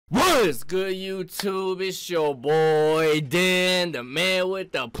What's good, YouTube? It's your boy Dan, the man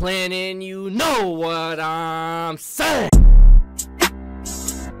with the plan, and you know what I'm saying.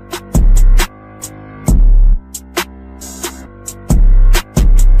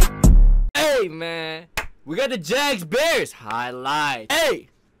 Hey man, we got the Jags Bears highlight. Hey,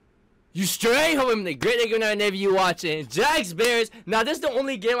 you straight? Hope the great nigga whenever you watching. Jags Bears. Now this is the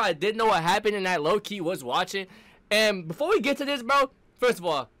only game I didn't know what happened and I low key was watching. And before we get to this, bro, first of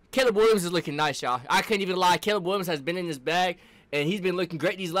all, Caleb Williams is looking nice, y'all. I can't even lie. Caleb Williams has been in his bag, and he's been looking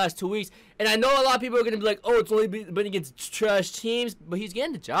great these last 2 weeks. And I know a lot of people are going to be like, oh, it's only been against trash teams, but he's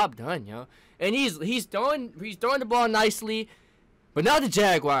getting the job done, yo. And he's throwing the ball nicely. But now the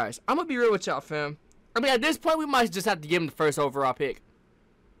Jaguars. I'm going to be real with y'all, fam. I mean, at this point, we might just have to give him the first overall pick.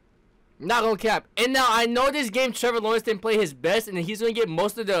 Not going to cap. And now, I know this game, Trevor Lawrence didn't play his best, and he's going to get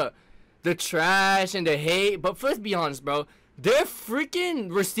most of the trash and the hate. But let's be honest, bro. Their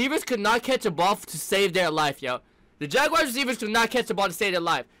freaking receivers could not catch a ball to save their life, yo. The Jaguars receivers could not catch the ball to save their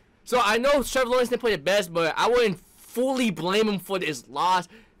life. So I know Trevor Lawrence didn't play the best, but I wouldn't fully blame him for this loss.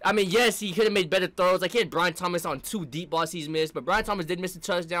 I mean, yes, he could have made better throws. Like, he had Brian Thomas on 2 deep balls he's missed, but Brian Thomas did miss a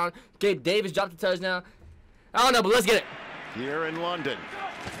touchdown. Gabe Davis dropped a touchdown. I don't know, but let's get it. Here in London.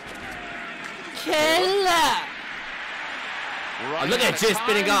 Killer! Oh, look at Jit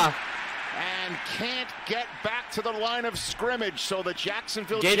spinning off. And can't get back to the line of scrimmage, so the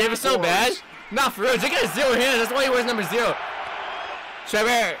Jacksonville Gabe Davis so bad? Not for real. Jit got 0 hands. That's why he wears number 0.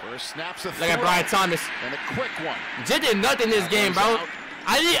 Trevor. Snaps look at Brian Thomas. And a quick one. Jit did nothing this game, bro.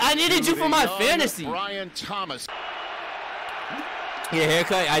 I needed you for my fantasy. Brian Thomas. Yeah,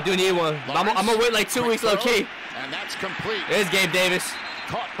 haircut. I do need one. I'm gonna wait like 2 weeks, low key. And that's complete. There's Gabe Davis.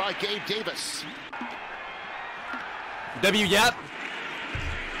 Caught by Gabe Davis. Yap.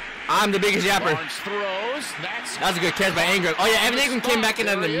 I'm the biggest yapper. Throws. That's a good catch by Ingram. Oh yeah, Evan Ingram came back in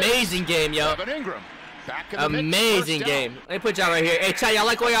an amazing game, yo. Evan Ingram. Back in the amazing game. Let me put y'all right here. Hey, chat, y'all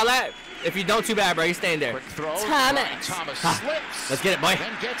like where y'all at? If you don't, too bad, bro. You staying there. Quick throw. Thomas slips. Let's get it, boy.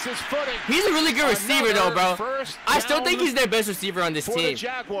 Then gets his footing. He's a really good receiver, though, bro. I still think he's their best receiver on this team.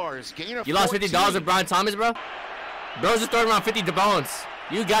 Jaguars. You lost $50 with Brian Thomas, bro? Bro's just throwing around 50 to bones.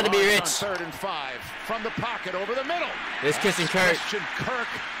 You got to be rich. 3rd and 5 from the pocket over the middle. There's Christian Kirk.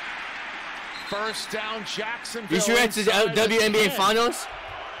 First down, Jacksonville. You sure it's the WNBA Finals?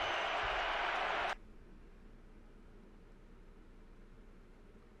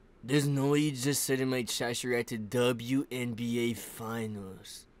 There's no way you just said in my chat you're at the WNBA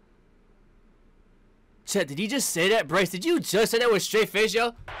Finals. Chat, did he just say that? Bryce, did you just say that with straight face,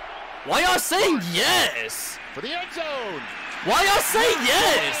 yo? Why y'all saying yes? For the end zone. Why y'all say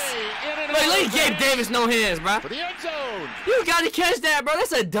yes? Like, let Gabe Davis no hands, bro. For the end zone. You gotta catch that, bro.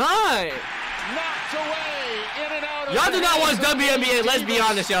 That's a dime. Knocked away. In and out. Y'all do not want WNBA. Let's be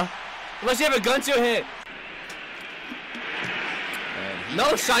honest, yo. Unless you have a gun to your head.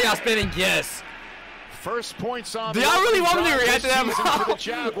 No shot y'all spinning, yes. First points on. Do y'all really want me to react to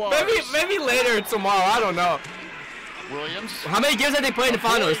that, bro? maybe later tomorrow. I don't know. Williams. How many games have they played in the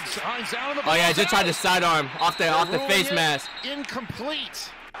finals? Oh yeah, just tried to sidearm off the face mask. Incomplete.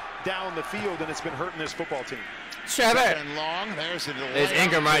 Down the field, and it's been hurting this football team. Trevor. There's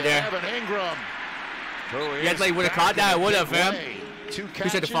Ingram right there. Evan Ingram. You guys like would have caught that? Would have, fam. 2 catches,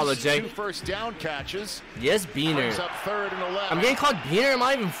 appreciate the follow, Jay. 2 first down catches. Yes, Beaner. Up 3rd and 11. I'm getting called Beaner. Am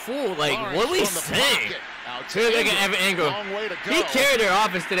I even fool? Like, what are we saying? Look at Evan Ingram. He carried their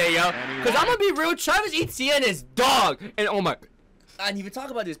offense today, yo. Because I'm going to be real. Travis Etienne is dog. And oh my. I didn't even talk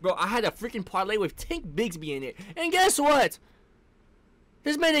about this, bro. I had a freaking parlay with Tank Bigsby in it. And guess what?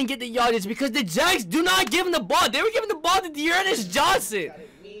 This man didn't get the yardage because the Jags do not give him the ball. They were giving the ball to Dearness Johnson.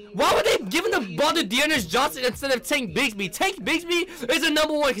 Why were they giving the ball to Dearness Johnson instead of Tank Bigsby? Tank Bigsby is the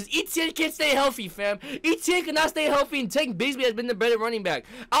 #1 because Etienne can't stay healthy, fam. Etienne cannot stay healthy, and Tank Bigsby has been the better running back.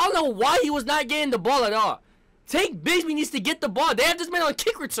 I don't know why he was not getting the ball at all. Tank Bigsby needs to get the ball. They have this man on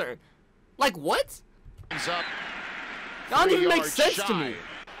kick return. Like, what? That don't even make sense to me.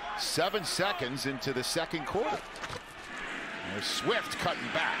 7 seconds into the 2nd quarter. There's Swift cutting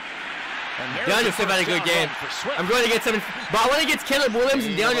back. DeAndre Swift had a good game. I'm going to get 7, but I want to get Caleb Williams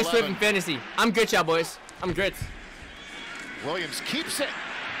and DeAndre Swift in fantasy. I'm good, y'all boys. I'm good. Williams keeps it.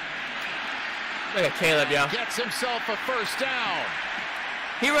 Look at Caleb, y'all. Gets himself a first down.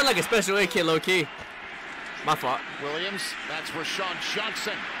 He run like a special ed kid, low key. My fault. Williams, that's Rashawn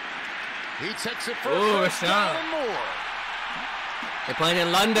Johnson. He takes it for first down and more. They're playing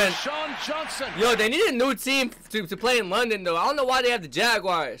in London. Rashawn Johnson. Yo, they need a new team to play in London, though. I don't know why they have the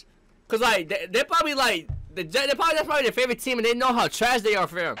Jaguars. Cause like they're probably like that's probably their favorite team, and they know how trash they are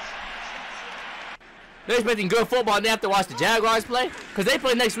for them. They're expecting good football, and they have to watch the Jaguars play? Because they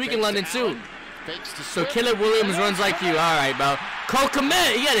play next week in London, too. So Caleb Williams runs like you. All right, bro. Cole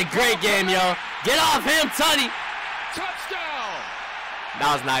Kmet, he had a great game, yo. Get off him, Tunney. Touchdown.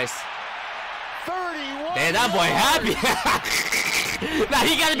 That was nice. 31. Man, that boy happy. Nah,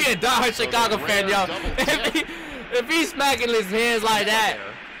 he got to be a diehard Chicago fan, yo. If he's smacking his hands like that.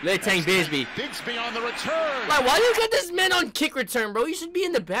 Let Tank Bigsby. Bigsby on the return. Like, why you got this man on kick return, bro? You should be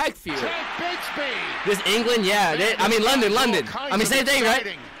in the backfield. Tank Bigsby. This England, yeah. I mean, London. I mean, same thing,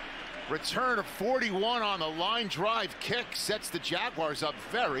 right? Return of 41 on the line drive kick sets the Jaguars up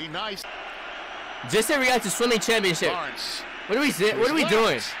very nice. Just say we got the swimming championship. Lawrence. What are we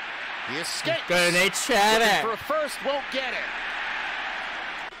doing? He escapes. Good, Nate Travis. For a first, won't get it.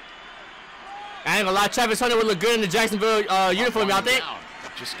 I ain't gonna lie, Travis Hunter would look good in the Jacksonville uniform, y'all think?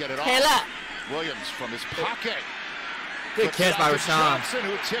 Just get it off. Hey, look. Williams from his pocket. Good catch by Rashawn. Johnson,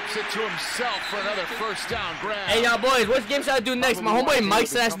 who tips it to himself for another first down grab. Hey, y'all boys, what game should I do next? My homeboy Mike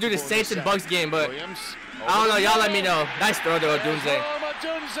said I should do the Saints and Bucks game, but I don't know. Y'all let me know. Nice throw, though, Dunze.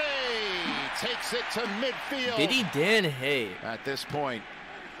 Takes it to midfield. Did he Dan Hay? At this point,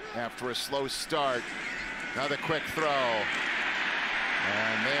 after a slow start, another quick throw.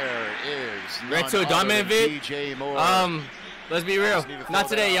 And there is Red to a DanDaMan vid. DJ Moore. Let's be real. Not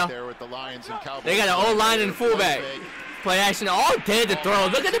today, y'all. They got an O-line and fullback. Play action all day to throw.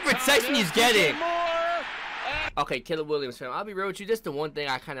 Look at the protection he's getting. Okay, Caleb Williams, fam. I'll be real with you. This is the one thing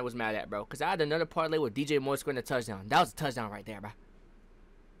I kind of was mad at, bro. Because I had another parlay with DJ Moore scoring a touchdown. That was a touchdown right there, bro.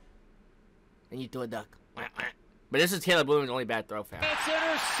 And you threw a duck. But this is Caleb Williams' only bad throw, fam. It's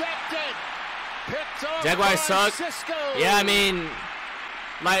intercepted. Picked up. Jaguars suck. Yeah, I mean,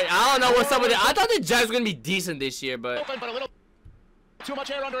 like, I don't know what's up with it. I thought the Jags were going to be decent this year, but a little too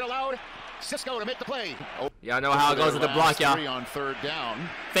much air under it allowed. Cisco to make the play. Y'all know how it goes with the block, y'all. On third down.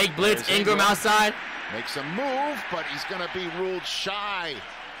 Fake blitz, Ingram outside. Makes a move, but he's going to be ruled shy.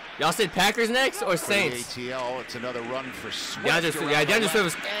 Y'all said Packers next or Saints? ATL, it's another run for Swift. DanDaMan Swift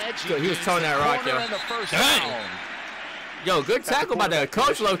was good. He was throwing that rock, yo. Dang. Yo, good tackle by the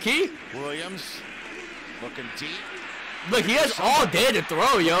coach, low-key. Williams looking deep. Look, he has all day to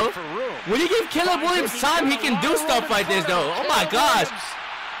throw, yo. When you give Caleb Williams time, he can do stuff like this, though. Oh, my gosh.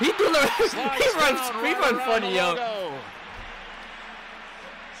 He runs funny, yo.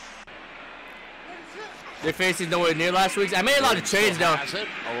 Their faces nowhere near last week's. I made a lot of trades, though.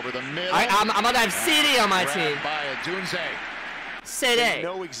 I'm about to have CD on my team. CD. They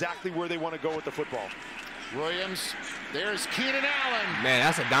know exactly where they want to go with the football. Williams, there's Keenan Allen. Man,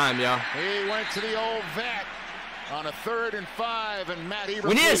 that's a dime, yo. He went to the old vet on a 3rd and 5, and Matt Eberflus.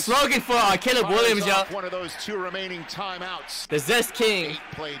 We need a slogan for Caleb Williams, yo. One of those 2 remaining timeouts. The Zest King.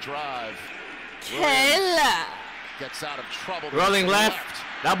 8-play drive. Caleb gets out of trouble. Rolling left.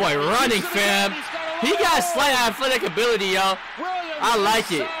 That boy running, fam. He got slight athletic ability, yo. I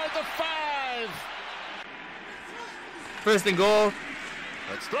like it. First and goal.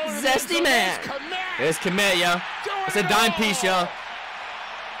 Zesty man. There's Kmet, yo. It's a dime piece, yo.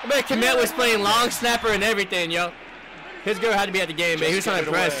 I bet Kmet was playing long snapper and everything, yo. His girl had to be at the game, man. He was trying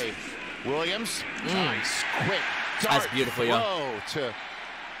to press. Williams. Nice, quick. That's beautiful, yo. To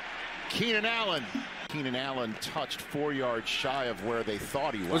Keenan Allen. Keenan Allen touched 4 yards shy of where they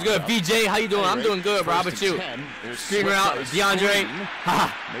thought he was. What's good, VJ? How you doing? I'm doing good, bro. How about you? Screaming out, DeAndre.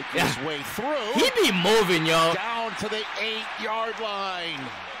 Making his way through. He be moving, yo. Down to the 8-yard line.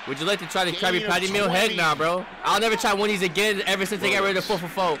 Would you like to try the Krabby Patty meal? Heck nah, bro. I'll never try one of these again ever since they got rid of the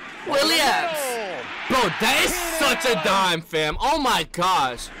 4-for-4. Williams. Bro, that is such a dime, fam. Oh, my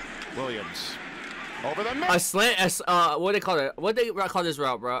gosh. Williams. Over the middle. A slant, what they call it? What they call this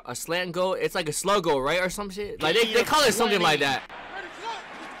route, bro? A slant goal? It's like a slow goal, right, or some shit? Like they call it something like that.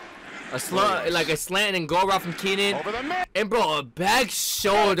 A slow, like a slant and goal route from Keenan. And bro, a back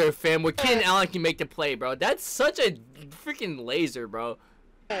shoulder, fam, where Keenan Allen can make the play, bro. That's such a freaking laser, bro.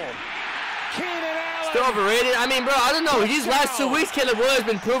 Still overrated? I mean, bro, I don't know. These last 2 weeks, Caleb Williams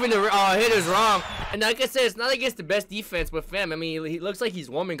been proving the hitters wrong. And like I said, it's not against the best defense, but fam, I mean, he looks like he's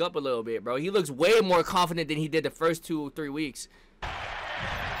warming up a little bit, bro. He looks way more confident than he did the first 2 or 3 weeks. All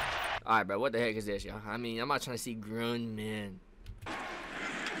right, bro, what the heck is this, yo? I mean, I'm not trying to see grown men.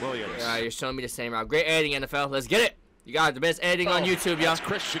 Williams. All right, you're showing me the same route. Great editing, NFL. Let's get it. You got the best editing on YouTube, yo. That's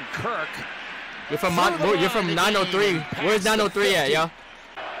Christian Kirk. You're from 903. Where's 903 at, yo?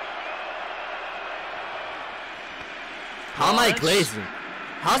 How am I glazing?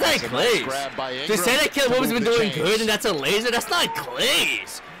 How's that glaze? To say that Caleb Williams has been doing good and that's a laser, that's not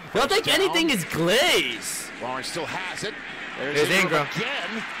glaze. I don't think anything is glaze. Lawrence still has it. There's Ingram.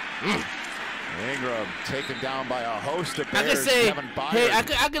 Ingram taken down by a host of Bears. I could say, Kevin Byard. hey, I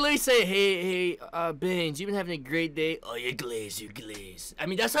could literally say, hey, Benj, you been having a great day? Oh, you glaze. I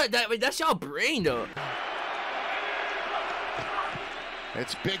mean, that's y'all brain though.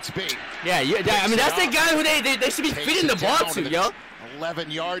 It's Bigsby. Yeah, I mean, that's the guy who they should be feeding the ball to, yo.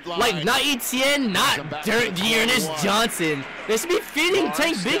 11-yard line. Like, not Etienne, not Dearness Johnson. They should be feeding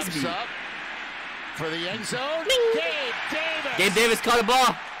Tank Bigsby. For the end zone, Gabe Davis caught the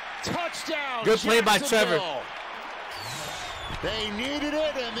ball. Touchdown. Good play by Trevor. They needed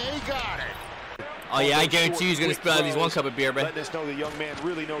it and they got it. Oh yeah, I guarantee he's gonna spill at least one cup of beer, man. Letting us know the young man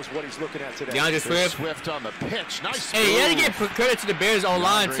really knows what he's looking at today. DeAndre Swift on the pitch. Nice. Hey, you gotta give credit to the Bears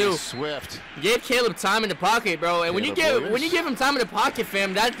O-line too. Swift Gave Caleb time in the pocket, bro. And when you give him time in the pocket,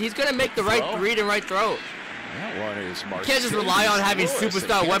 fam, he's gonna make the right read and right throw. That one is you can't just rely on having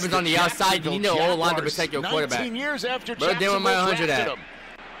superstar weapons on the outside. You need the O-line to protect your quarterback. 19 years after bro, they were my 100 at.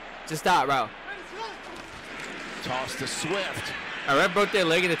 Just stop, bro. Toss to Swift. All right, broke their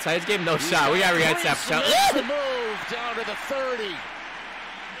leg in the Titans game. No shot. We got react snap shot. Move down to the 30.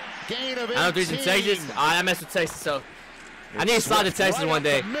 Gain of 18. I don't think it's in Texas. I mess with Texas, so I need to slide to Texas one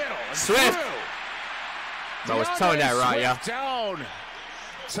day. Swift. Bro, was towing that right, yeah. Down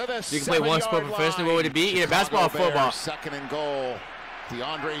to the you can play one sport professionally. What would it be? Either basketball or football. Second and goal.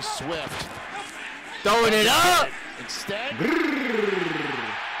 DeAndre Swift. Throwing it up. Instead,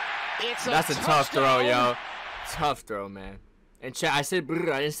 that's a tough throw, yo. Tough throw, man. And chat, I said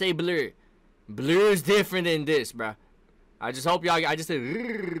blur. I didn't say blur. Blur is different than this, bro. I just hope y'all. I just said.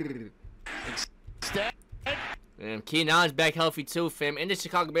 And Keenan Allen's back healthy too, fam. And the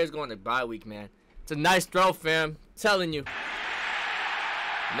Chicago Bears going to bye week, man. It's a nice throw, fam. I'm telling you.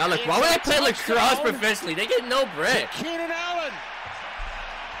 Now look, why would I play lacrosse professionally? They get no bread. Keenan Allen.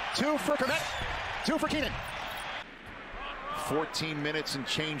 Two for Keenan. 14 minutes and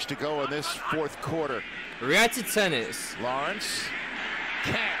change to go in this fourth quarter. React to tennis. Lawrence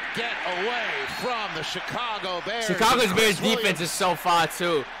can't get away from the Chicago Bears. Chicago's Bears defense is so far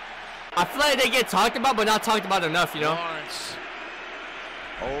too. I feel like they get talked about, but not talked about enough, you know. Lawrence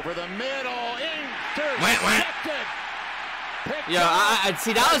over the middle, intercepted. Yo, I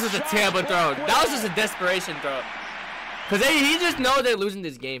see that was just a terrible throw. That was just a desperation throw. Cause he just know they're losing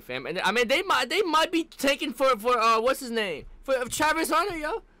this game, fam. And I mean they might be taking for what's his name? For Travis Hunter,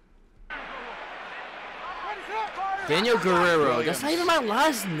 yo. Daniel Guerrero. That's not even my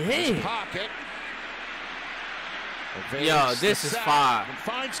last name. Yo, this is fire.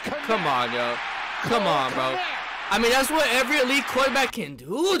 Come on, yo. Come on, bro. I mean, that's what every elite quarterback can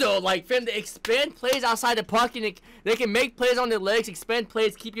do, though. Like, fam, they expand plays outside the pocket. They can make plays on their legs, expand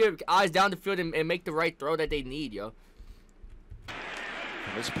plays, keep your eyes down the field, and make the right throw that they need, yo.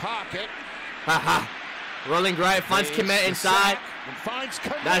 From his pocket. Haha. Rolling right, finds Kmet inside.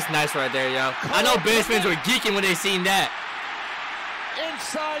 That's nice right there, yo. I know Bears fans were geeking when they seen that.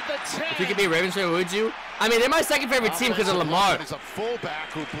 Inside the 10. If you could be a Ravens fan, would you? I mean, they're my second favorite team because of Lamar. There's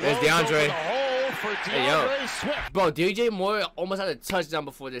DeAndre. Hey, yo. Bro, DJ Moore almost had a touchdown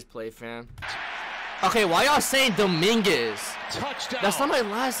before this play, fam. Okay, why y'all saying Dominguez? That's not my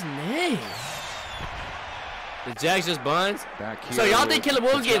last name. The Jags just buns. So y'all think Caleb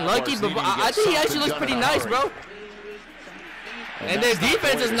Williams getting lucky, but I think he actually looks pretty nice, bro. And their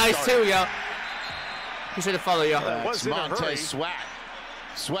defense is nice too, yo. He should have followed, yo. That's Montez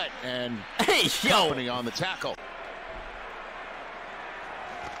Sweat and hey, yo. company on the tackle.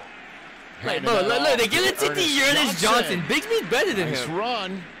 Like, bro, look, they give it to Dearness Johnson. Bigsby's better than him.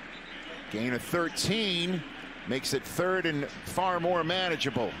 Run. Gain of 13. Makes it third and far more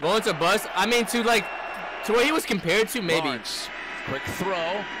manageable. Going to bust. I mean, to what he was compared to, maybe. Lawrence, quick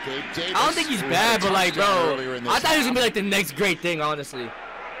throw. Gabe Davis, I don't think he's bad, but like, bro, I thought he was gonna be like the next great thing, honestly.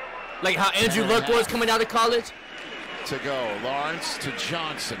 Like how Andrew Luck was coming out of college. To go, Lawrence to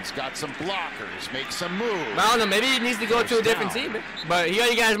Johnson's got some blockers, makes some moves. I don't know, maybe he needs to go to a different team, but he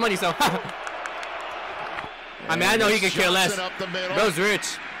already got his money, so. I mean, I know he could care less. Bro's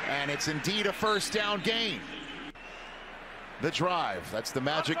rich. And it's indeed a first down gain. The drive, that's the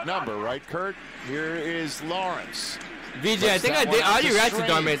magic number, right, Kurt? Here is Lawrence. VJ, I think I already reacted to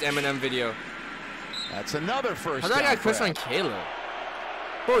DanDaMan's Eminem video. That's another first down. How did I got Chris on Caleb?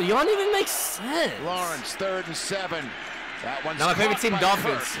 Bro, you don't even make sense. Lawrence, 3rd and 7. That one's now my favorite team,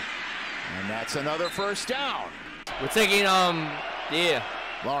 Dolphins. Kurt. And that's another first down. We're taking, yeah.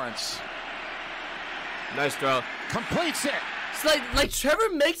 Lawrence. Nice throw. Completes it. It's like Trevor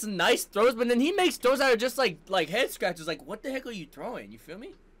makes nice throws, but then he makes throws that are just like head scratches. Like, what the heck are you throwing? You feel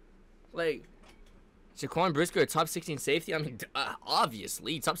me? Like, Jaquan Brisker, a top 16 safety? I mean,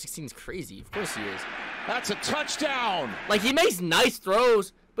 obviously, top 16 is crazy. Of course he is. That's a touchdown. Like, he makes nice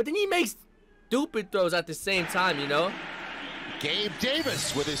throws, but then he makes stupid throws at the same time, you know? Gabe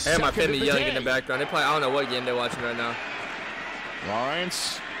Davis with his Hey, my second family of the yelling day. in the background. They probably, I don't know what game they're watching right now.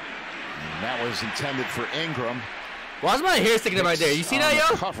 Lawrence. And that was intended for Ingram. Why is my hair sticking up right there? You see that,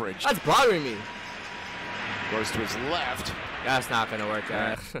 yo? Coverage. That's bothering me. Goes to his left. That's not gonna work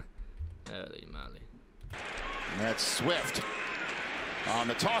out. Holy moly. And that's Swift. On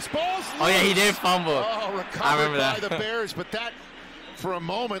the toss balls. Oh yeah, he did fumble. Oh, recovered by the Bears, but that for a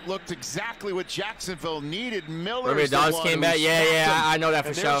moment looked exactly what Jacksonville needed. Miller. Remember Dogs came back? Yeah, I know that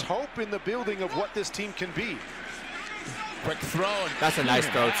for sure. There's hope in the building of what this team can be. Quick throw. That's a nice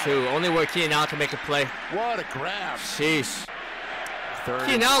throw too. Only where Keenan Allen can make a play. What a grab. Sheesh. Third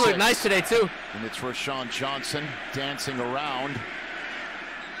Keenan Allen looked nice today too. And it's Rashawn Johnson dancing around.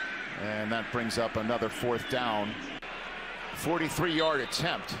 And that brings up another 4th down. 43-yard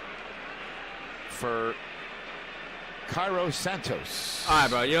attempt for Cairo Santos. All right,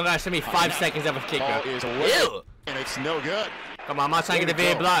 bro. You don't gotta send me 5 seconds of a kicker. Ball is away, and it's no good. Come on, I'm not trying to get the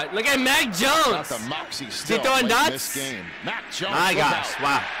big block. Look at Mac Jones. Got the moxie still He throwing late in dots? this game. Mac Jones. My look gosh, out.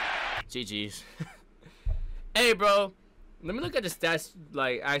 wow. GG's. Hey, bro. Let me look at the stats,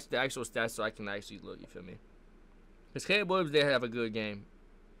 like the actual stats, so I can actually look. You feel me? Because Caleb Williams did have a good game.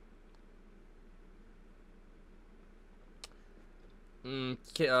 I'm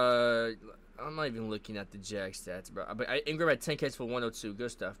not even looking at the Jag stats, bro. But Ingram had 10 catches for 102.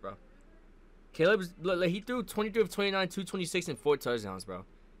 Good stuff, bro. Caleb's look, like, he threw 23 of 29, 226, and 4 touchdowns, bro.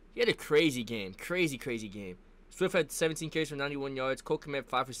 He had a crazy game. Crazy game. Swift had 17 carries for 91 yards. Cole Kmet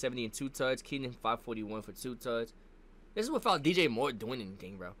 5 for 70 and 2 touchdowns. Keenan 541 for 2 touchdowns. This is without DJ Moore doing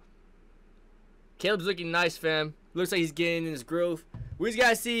anything, bro. Caleb's looking nice, fam. Looks like he's getting in his groove. We just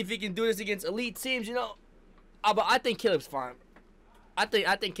gotta see if he can do this against elite teams, you know. But I think Caleb's fine. I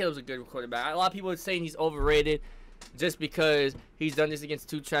think Caleb's a good quarterback. A lot of people are saying he's overrated just because he's done this against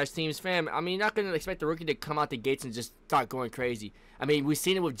 2 trash teams, fam. I mean, you're not gonna expect the rookie to come out the gates and just start going crazy. I mean, we've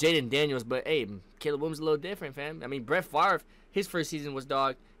seen it with Jaden Daniels, but hey, Caleb Williams is a little different, fam. I mean, Brett Favre, his first season was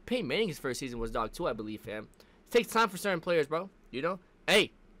dog. Peyton Manning's first season was dog too, I believe, fam. It takes time for certain players, bro. You know?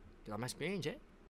 Hey, get on my screen, Jay.